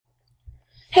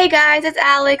Hey guys, it's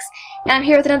Alex, and I'm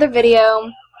here with another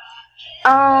video.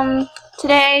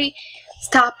 Today's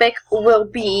topic will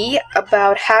be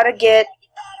about how to get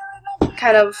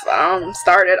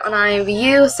started on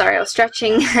IMVU. Sorry, I was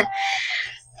stretching.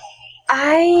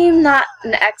 I'm not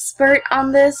an expert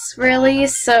on this, really,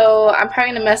 so I'm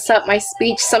probably gonna mess up my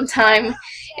speech sometime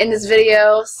in this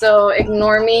video, so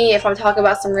ignore me if I'm talking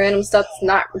about some random stuff that's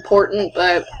not important,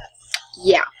 but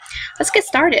yeah. Let's get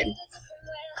started.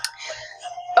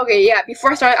 Okay, yeah,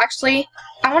 before I start, actually,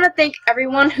 I want to thank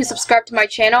everyone who subscribed to my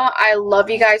channel. I love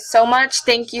you guys so much.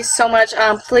 Thank you so much.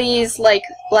 Please like,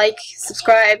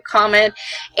 subscribe, comment,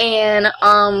 and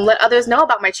let others know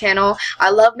about my channel. I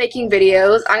love making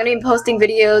videos. I'm going to be posting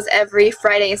videos every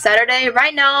Friday and Saturday.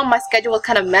 Right now, my schedule is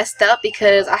kind of messed up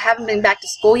because I haven't been back to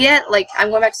school yet. Like, I'm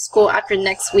going back to school after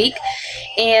next week,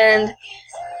 and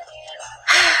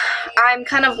I'm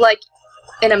kind of like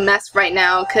in a mess right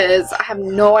now because I have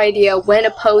no idea when to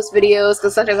post videos,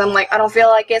 because sometimes I'm like, I don't feel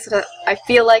like it, so I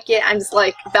feel like it. I'm just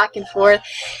like back and forth,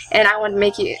 and I want to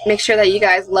make sure that you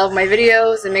guys love my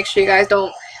videos and make sure you guys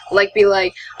don't be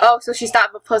like, oh, so she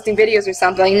stopped posting videos or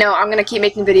something. No, I'm gonna keep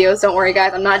making videos. Don't worry,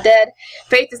 guys, I'm not dead.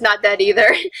 Faith is not dead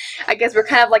either. I guess we're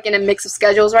kind of like in a mix of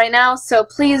schedules right now, so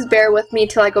please bear with me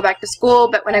till I go back to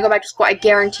school. But when I go back to school, I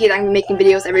guarantee that I'm gonna be making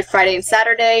videos every Friday and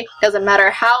Saturday. Doesn't matter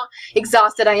how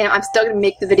exhausted I am, I'm still gonna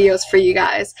make the videos for you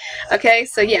guys. Okay,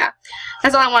 so yeah,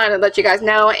 that's all I wanted to let you guys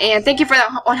know, and thank you for that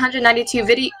 192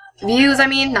 views, I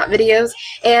mean, not videos,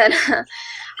 and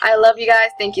I love you guys.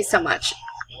 Thank you so much.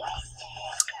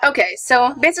 Okay,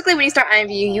 so basically when you start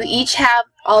IMVU, you each have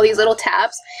all these little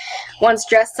tabs. One's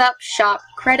dress up, shop,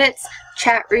 credits,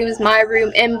 chat rooms, my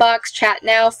room, inbox, chat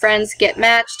now, friends, get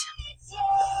matched,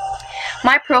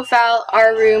 my profile,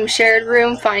 our room, shared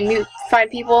room, find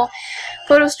people,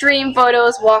 photo stream,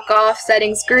 photos, walk off,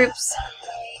 settings, groups,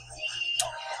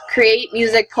 create,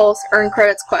 music, pulse, earn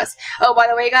credits, quest. Oh, by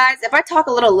the way, guys, if I talk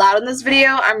a little loud in this video,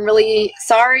 I'm really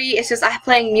sorry. It's just I'm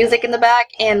playing music in the back,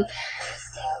 and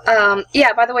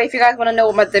yeah, by the way, if you guys want to know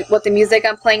what the music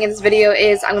I'm playing in this video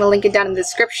is, I'm going to link it down in the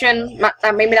description.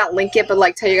 Maybe not link it, but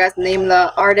like tell you guys the name of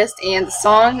the artist and the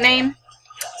song name,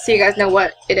 so you guys know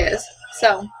what it is.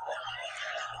 So,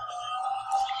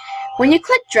 when you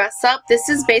click dress up, this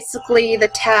is basically the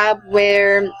tab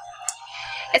where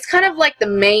it's kind of like the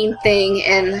main thing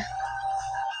in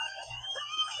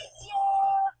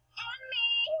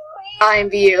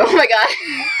IMVU. Oh my god.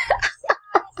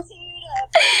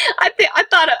 I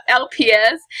thought of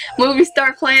LPS, Movie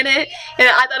Star Planet, and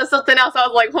I thought of something else. I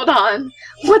was like, hold on,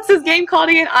 what's this game called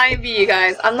again? IMVU,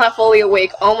 guys. I'm not fully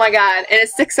awake. Oh my god, and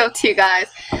it's 6:02, guys.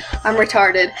 I'm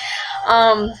retarded.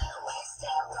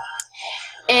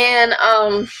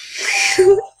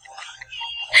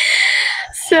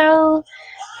 So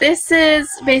this is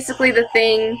basically the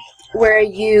thing where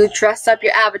you dress up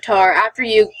your avatar. After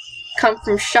you come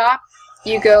from shop,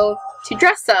 you go to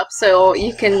dress up, so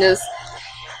you can just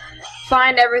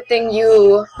find everything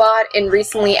you bought and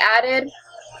recently added,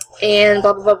 and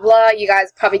blah blah blah blah. You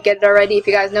guys probably get it already if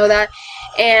you guys know that.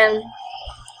 And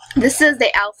this is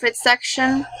the outfit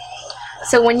section.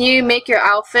 So when you make your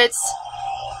outfits,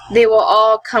 they will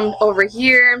all come over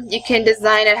here. You can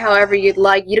design it however you'd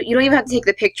like. You don't even have to take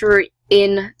the picture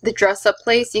in the dress up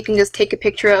place. You can just take a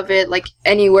picture of it like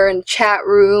anywhere in the chat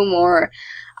room, or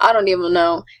I don't even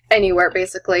know, anywhere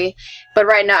basically. But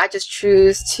right now I just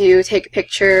choose to take a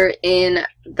picture in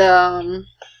the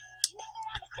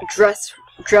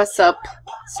dress up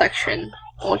section,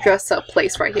 or dress up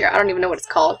place right here. I don't even know what it's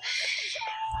called.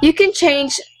 You can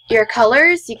change your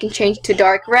colors. You can change to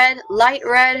dark red, light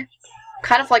red,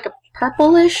 kind of like a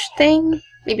purplish thing,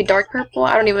 maybe dark purple.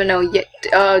 I don't even know yet.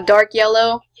 Dark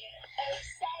yellow.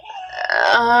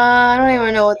 I don't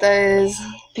even know what that is.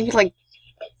 Maybe like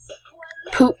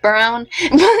poop brown.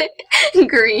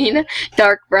 Green,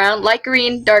 dark brown, light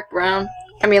green, dark brown.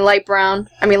 I mean light brown.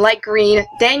 I mean light green.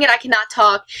 Dang it, I cannot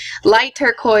talk. Light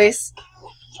turquoise.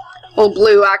 Well,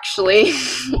 blue actually.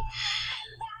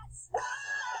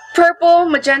 Purple,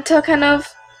 magenta kind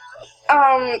of.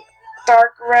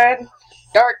 Dark red.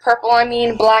 Dark purple, I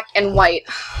mean, black and white.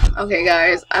 Okay,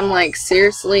 guys, I'm like,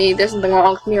 seriously, there's something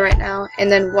wrong with me right now.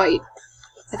 And then white.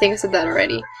 I think I said that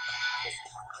already.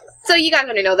 So you guys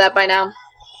already know that by now.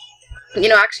 You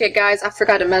know, actually, guys, I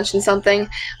forgot to mention something.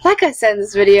 Like I said in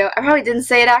this video, I probably didn't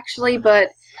say it actually, but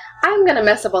I'm gonna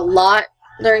mess up a lot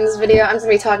during this video. I'm just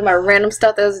gonna be talking about random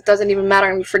stuff that doesn't even matter.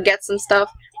 I'm gonna forget some stuff.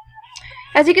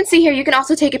 As you can see here, you can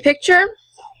also take a picture.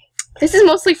 This is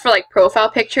mostly for like profile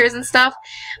pictures and stuff,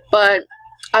 but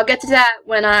I'll get to that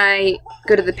when I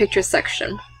go to the pictures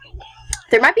section.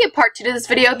 There might be a part 2 to this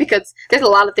video because there's a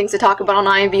lot of things to talk about on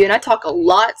IMVU, and I talk a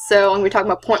lot, so I'm going to be talking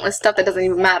about pointless stuff that doesn't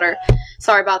even matter.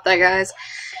 Sorry about that, guys.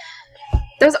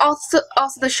 There's also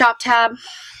the shop tab.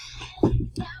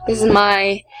 This is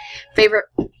my favorite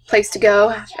place to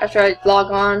go after I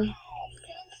log on.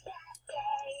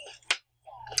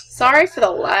 Sorry for the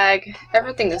lag.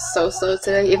 Everything is so slow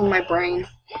today, even my brain.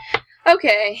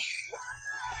 Okay.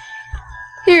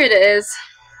 Here it is.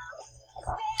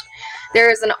 There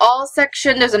is an all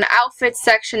section, there's an outfit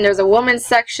section, there's a women's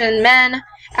section, men,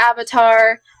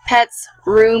 avatar, pets,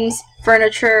 rooms,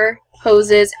 furniture,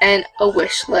 poses, and a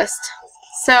wish list.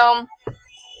 So,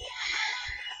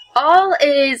 all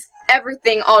is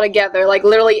everything all together, like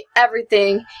literally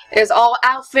everything. There's all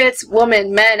outfits,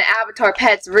 women, men, avatar,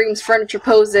 pets, rooms, furniture,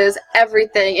 poses,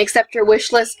 everything except your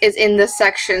wish list is in this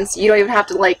section, so you don't even have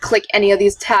to like click any of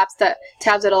these tabs that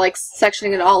are like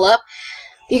sectioning it all up.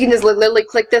 You can just literally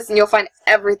click this and you'll find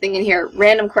everything in here.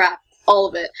 Random crap. All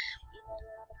of it.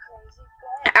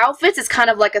 Outfits is kind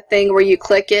of like a thing where you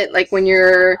click it like when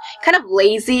you're kind of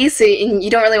lazy, so you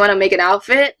don't really want to make an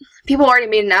outfit. People already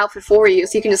made an outfit for you,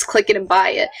 so you can just click it and buy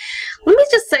it. Let me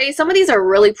just say, some of these are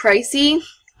really pricey.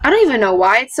 I don't even know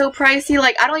why it's so pricey.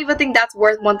 Like, I don't even think that's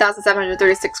worth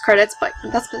 1,736 credits, but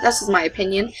that's just my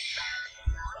opinion.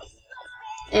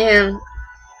 And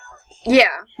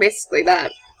yeah, basically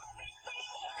that.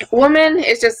 Woman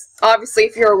is just, obviously,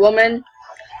 if you're a woman,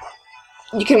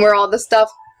 you can wear all this stuff.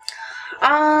 What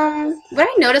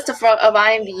I noticed of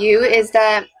IMVU is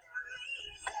that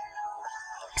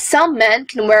some men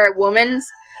can wear women's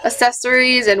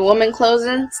accessories and women clothes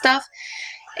and stuff,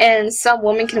 and some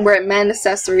women can wear men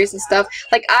accessories and stuff.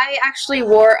 Like, I actually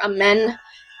wore a men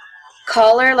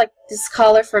collar, like this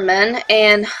collar for men,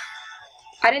 and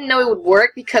I didn't know it would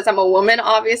work because I'm a woman,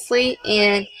 obviously,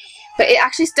 but it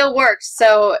actually still works.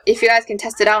 So if you guys can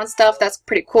test it out and stuff, that's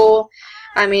pretty cool.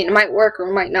 I mean, it might work or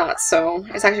it might not, so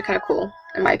it's actually kind of cool,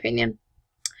 in my opinion.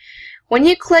 When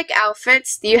you click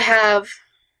outfits, you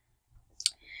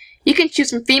can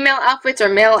choose from female outfits or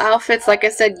male outfits. Like I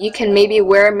said, you can maybe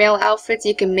wear male outfits,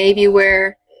 you can maybe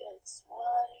wear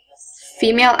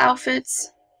female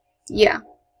outfits. Yeah.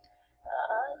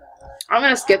 I'm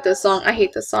gonna skip this song. I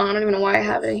hate this song. I don't even know why I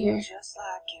have it in here.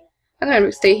 I'm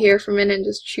gonna stay here for a minute and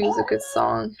just choose a good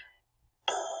song.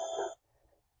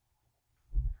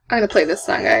 I'm gonna play this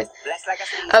song, guys.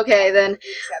 Okay, then,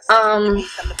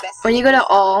 when you go to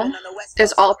all,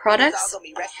 there's all products.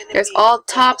 There's all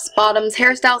tops, bottoms,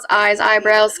 hairstyles, eyes,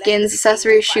 eyebrows, skins,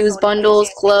 accessories, shoes, bundles,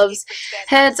 gloves,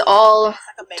 heads, all.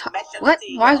 What?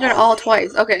 Why is there all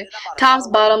twice? Okay. Tops,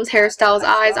 bottoms, hairstyles,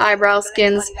 eyes, eyebrows,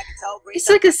 skins. It's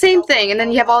like the same thing. And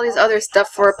then you have all these other stuff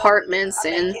for apartments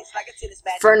and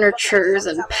furnitures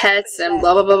and pets and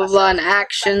blah blah blah blah blah and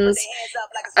actions.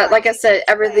 Like I said,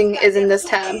 everything is in this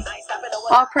tab.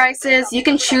 All prices. You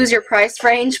can choose your price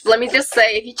range. But let me just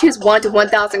say, if you choose 1 to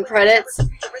 1,000 credits,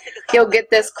 you'll get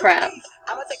this crap.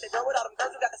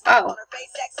 Oh.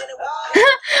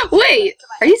 Wait,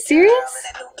 are you serious?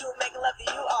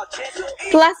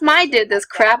 The last time I did this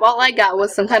crap, all I got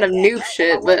was some kind of noob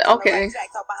shit, but okay.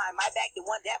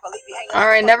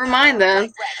 Alright, never mind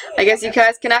then. I guess you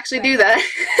guys can actually do that.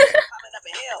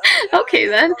 Okay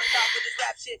then.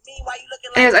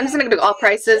 Anyways, I'm just gonna do all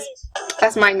prices.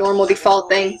 That's my normal default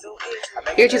thing.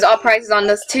 You can choose all prices on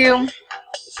this too.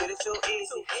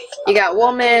 You got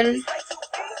woman,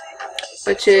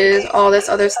 which is all this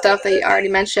other stuff that you already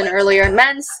mentioned earlier.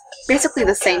 Men's, basically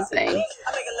the same thing.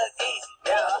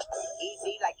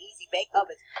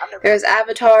 There's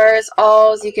avatars,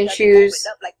 alls, you can choose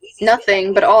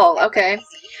nothing but all. Okay.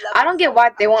 I don't get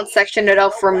why they won't section it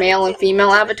up for male and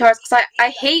female avatars, because I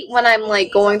hate when I'm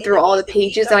like going through all the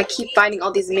pages and I keep finding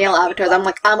all these male avatars. I'm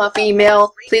like, I'm a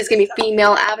female, please give me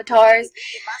female avatars.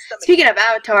 Speaking of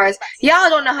avatars, y'all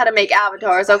don't know how to make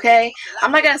avatars, okay?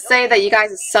 I'm not gonna say that you guys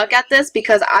suck at this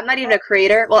because I'm not even a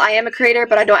creator. Well, I am a creator,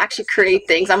 but I don't actually create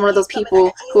things. I'm one of those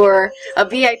people who are a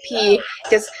VIP,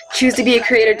 just choose to be a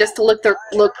creator just to look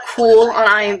cool on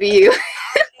IMVU.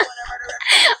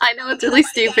 I know it's really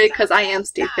stupid because I am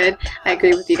stupid. I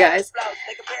agree with you guys.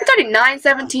 It's already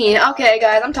 9:17. Okay,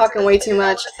 guys, I'm talking way too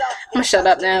much. I'm gonna shut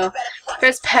up now.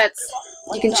 There's pets.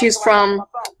 You can choose from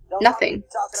nothing.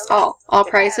 It's all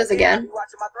prices again.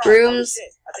 Rooms,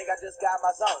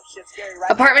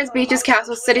 apartments, beaches,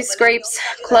 castles, cityscapes,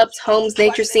 clubs, homes,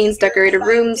 nature scenes, decorated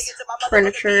rooms,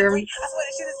 furniture,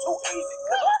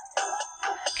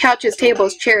 couches,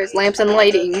 tables, chairs, lamps, and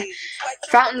lighting.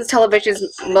 Fountains, televisions,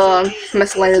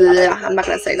 miscellaneous. I'm not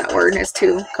gonna say that word, it's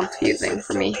too confusing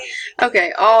for me.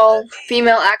 Okay, all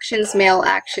female actions, male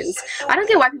actions. I don't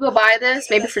get why people buy this,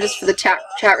 maybe just for the chat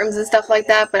rooms and stuff like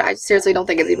that, but I seriously don't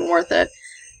think it's even worth it.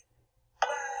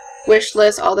 wish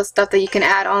list, all the stuff that you can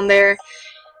add on there.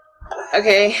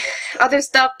 Okay, other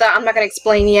stuff that I'm not going to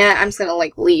explain yet. I'm just going to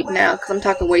like leave now because I'm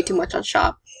talking way too much on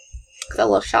shop. Because I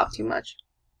love shop too much.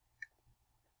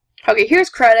 Okay, here's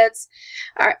credits.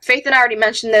 Alright, Faith and I already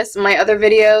mentioned this in my other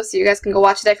video, so you guys can go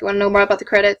watch that if you want to know more about the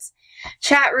credits.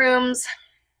 Chat rooms.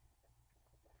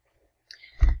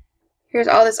 Here's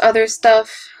all this other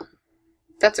stuff.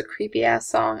 That's a creepy ass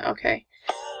song. Okay.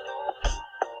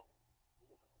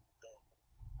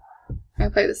 I'll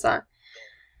play this song.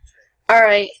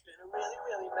 Alright.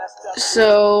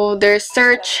 So there's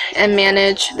search and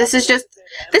manage. This is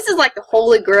like the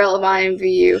holy grail of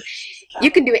IMVU. You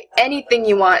can do anything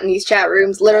you want in these chat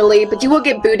rooms, literally, but you will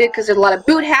get booted because there's a lot of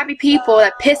boot happy people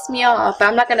that piss me off. But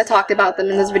I'm not going to talk about them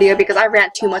in this video because I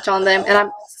rant too much on them,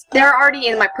 and they're already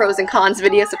in my pros and cons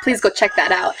video, so please go check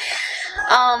that out.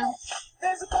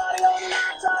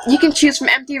 You can choose from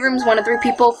empty rooms, 1 to 3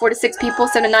 people, 4 to 6 people,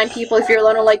 7 to 9 people. If you're a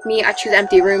loner like me, I choose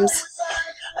empty rooms,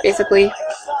 basically.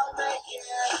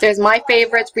 There's my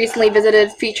favorites, recently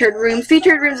visited, featured rooms.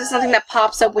 Featured rooms is something that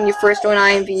pops up when you first join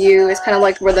IMVU. It's kind of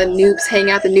like where the noobs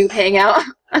hang out, the noob hangout.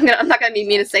 I'm not gonna be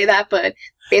mean to say that, but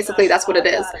basically that's what it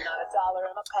is.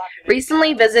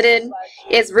 Recently visited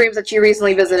is rooms that you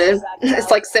recently visited. It's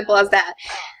like simple as that.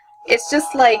 It's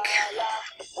just like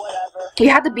you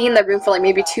have to be in the room for like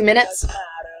maybe 2 minutes.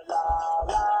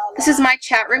 This is my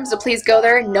chat room, so please go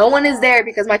there. No one is there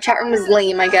because my chat room is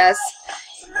lame, I guess.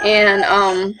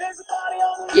 And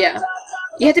yeah,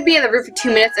 you have to be in the room for 2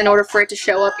 minutes in order for it to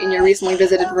show up in your recently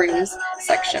visited rooms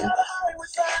section.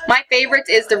 My favorites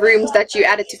is the rooms that you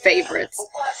added to favorites.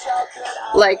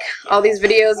 Like all these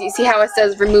videos, you see how it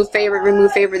says remove favorite,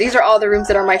 remove favorite. These are all the rooms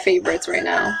that are my favorites right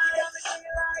now.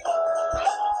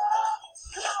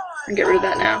 I'll get rid of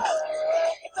that now.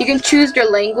 You can choose your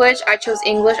language. I chose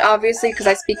English, obviously, because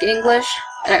I speak English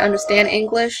and I understand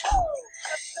English.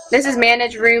 This is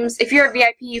manage rooms. If you're a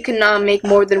VIP, you can make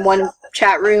more than 1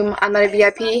 chat room. I'm not a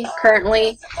VIP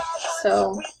currently,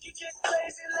 so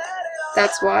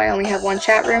that's why I only have 1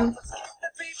 chat room.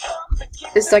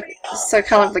 It's like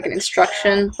kind of like an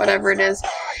instruction, whatever it is.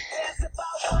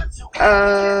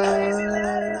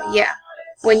 Yeah.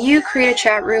 When you create a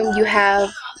chat room, you have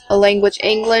a language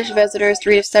English, visitors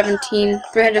 317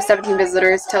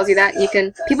 visitors, tells you that.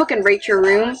 People can rate your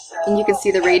room, and you can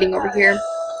see the rating over here.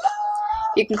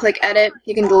 You can click edit,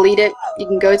 you can delete it, you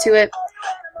can go to it.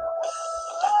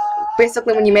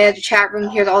 Basically, when you manage a chat room,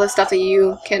 here's all the stuff that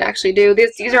you can actually do.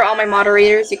 These are all my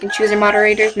moderators. You can choose your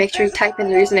moderators. Make sure you type in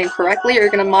your username correctly, or you're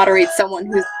going to moderate someone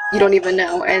who you don't even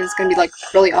know, and it's going to be like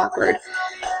really awkward.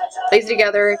 Lazy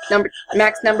together,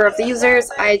 max number of the users.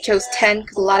 I chose 10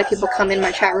 because a lot of people come in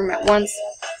my chat room at once.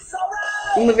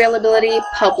 Room availability,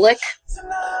 public.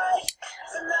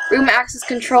 Room access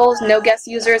controls, no guest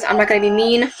users. I'm not going to be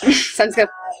mean, so I'm just going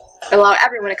to allow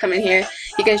everyone to come in here.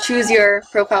 You can choose your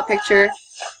profile picture.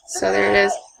 So there it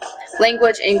is.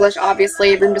 Language, English,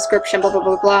 obviously. Room description, blah, blah,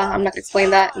 blah, blah. I'm not going to explain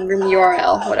that. And room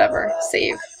URL, whatever.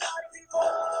 Save.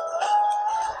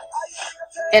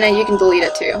 And then you can delete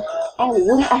it too.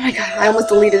 Oh my god, I almost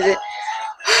deleted it.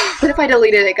 What if I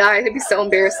deleted it, guys? It'd be so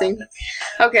embarrassing.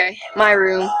 Okay, my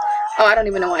room. Oh, I don't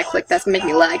even know why I clicked that. It's going to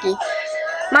make me laggy.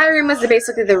 My room is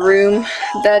basically the room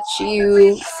that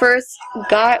you first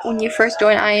got when you first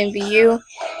joined IMVU.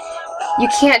 You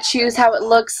can't choose how it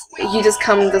looks. You just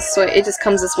come this way. It just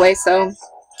comes this way. So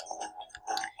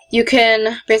you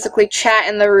can basically chat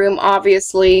in the room.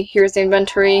 Obviously, here's the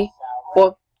inventory.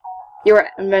 Well, your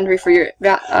inventory for your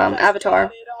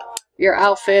avatar, your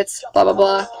outfits, blah blah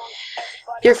blah.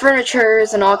 Your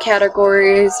furnitures in all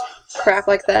categories, crap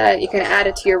like that. You can add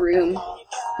it to your room.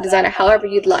 Design it however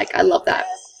you'd like. I love that.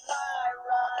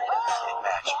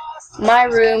 My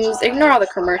rooms, ignore all the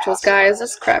commercials, guys.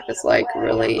 This crap is like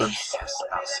really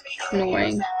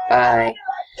annoying. Bye.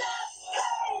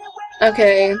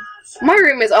 Okay, my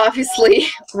room is obviously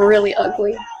really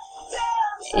ugly.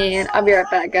 And I'll be right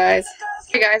back, guys.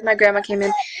 Hey guys, my grandma came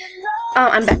in.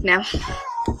 I'm back now.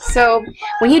 So,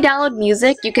 when you download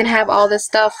music, you can have all this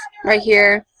stuff right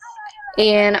here.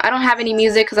 And I don't have any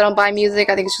music because I don't buy music.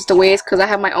 I think it's just a waste because I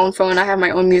have my own phone. I have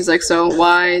my own music, so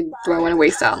why do I want to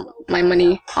waste out my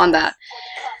money on that?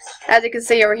 As you can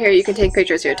see over here, you can take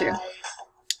pictures here too.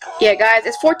 Yeah, guys,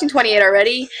 it's 14:28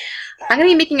 already. I'm going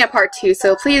to be making a part 2,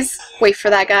 so please wait for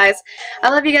that, guys. I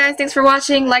love you guys. Thanks for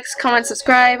watching. Like, comment,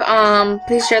 subscribe.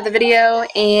 Please share the video.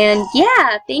 And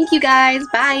yeah, thank you guys.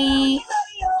 Bye.